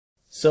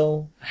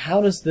So,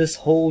 how does this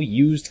whole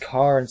used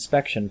car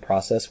inspection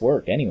process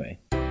work anyway?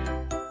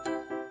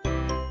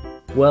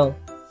 Well,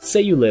 say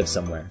you live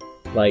somewhere,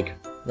 like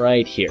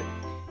right here,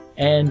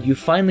 and you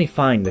finally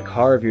find the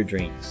car of your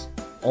dreams.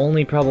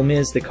 Only problem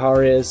is the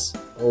car is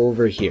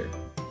over here.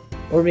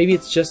 Or maybe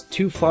it's just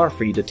too far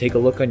for you to take a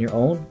look on your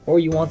own, or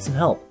you want some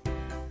help.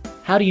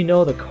 How do you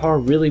know the car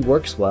really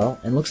works well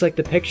and looks like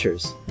the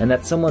pictures, and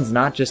that someone's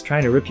not just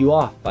trying to rip you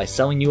off by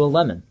selling you a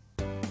lemon?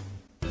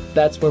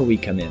 That's where we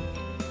come in.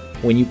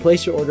 When you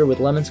place your order with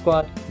Lemon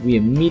Squad, we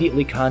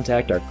immediately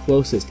contact our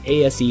closest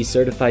ASE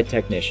certified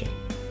technician.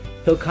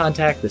 He'll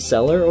contact the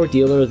seller or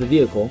dealer of the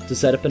vehicle to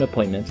set up an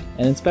appointment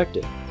and inspect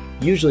it.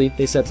 Usually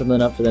they set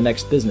something up for the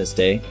next business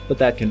day, but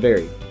that can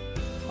vary.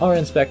 Our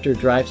inspector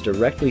drives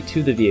directly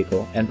to the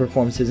vehicle and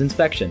performs his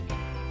inspection.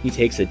 He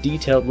takes a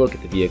detailed look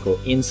at the vehicle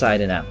inside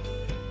and out.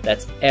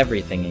 That's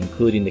everything,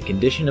 including the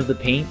condition of the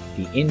paint,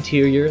 the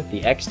interior,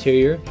 the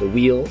exterior, the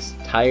wheels,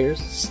 tires,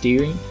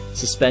 steering,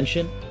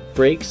 suspension,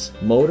 brakes,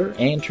 motor,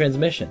 and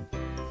transmission.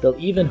 They'll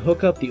even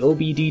hook up the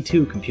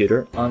OBD2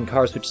 computer on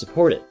cars which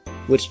support it,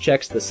 which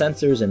checks the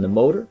sensors in the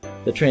motor,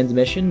 the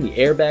transmission, the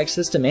airbag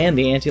system, and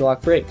the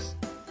anti-lock brakes.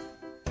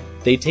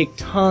 They take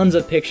tons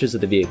of pictures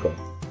of the vehicle,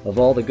 of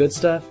all the good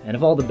stuff and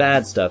of all the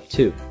bad stuff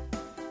too.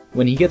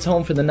 When he gets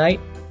home for the night,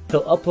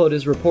 he'll upload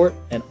his report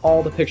and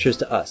all the pictures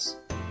to us.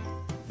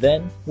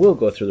 Then we'll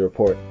go through the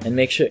report and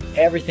make sure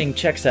everything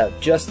checks out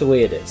just the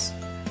way it is.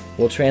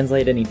 We'll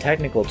translate any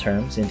technical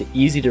terms into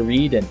easy to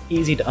read and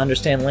easy to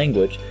understand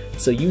language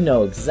so you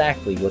know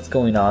exactly what's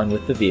going on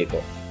with the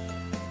vehicle.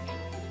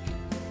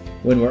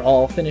 When we're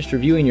all finished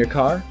reviewing your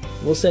car,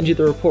 we'll send you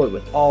the report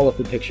with all of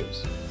the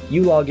pictures.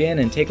 You log in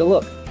and take a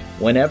look,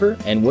 whenever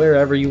and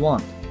wherever you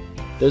want.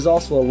 There's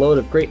also a load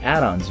of great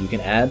add-ons you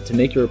can add to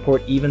make your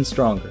report even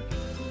stronger,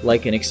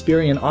 like an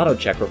Experian Auto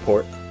Check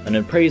report, an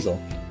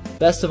appraisal.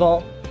 Best of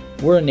all,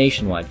 we're a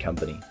nationwide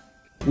company.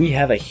 We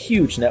have a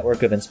huge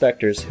network of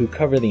inspectors who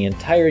cover the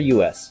entire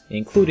US,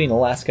 including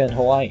Alaska and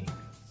Hawaii.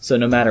 So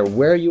no matter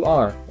where you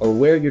are or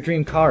where your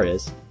dream car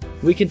is,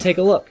 we can take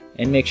a look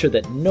and make sure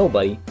that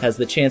nobody has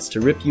the chance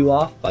to rip you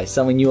off by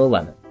selling you a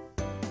lemon.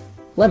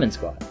 Lemon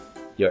Squad,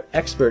 your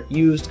expert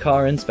used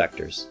car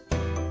inspectors.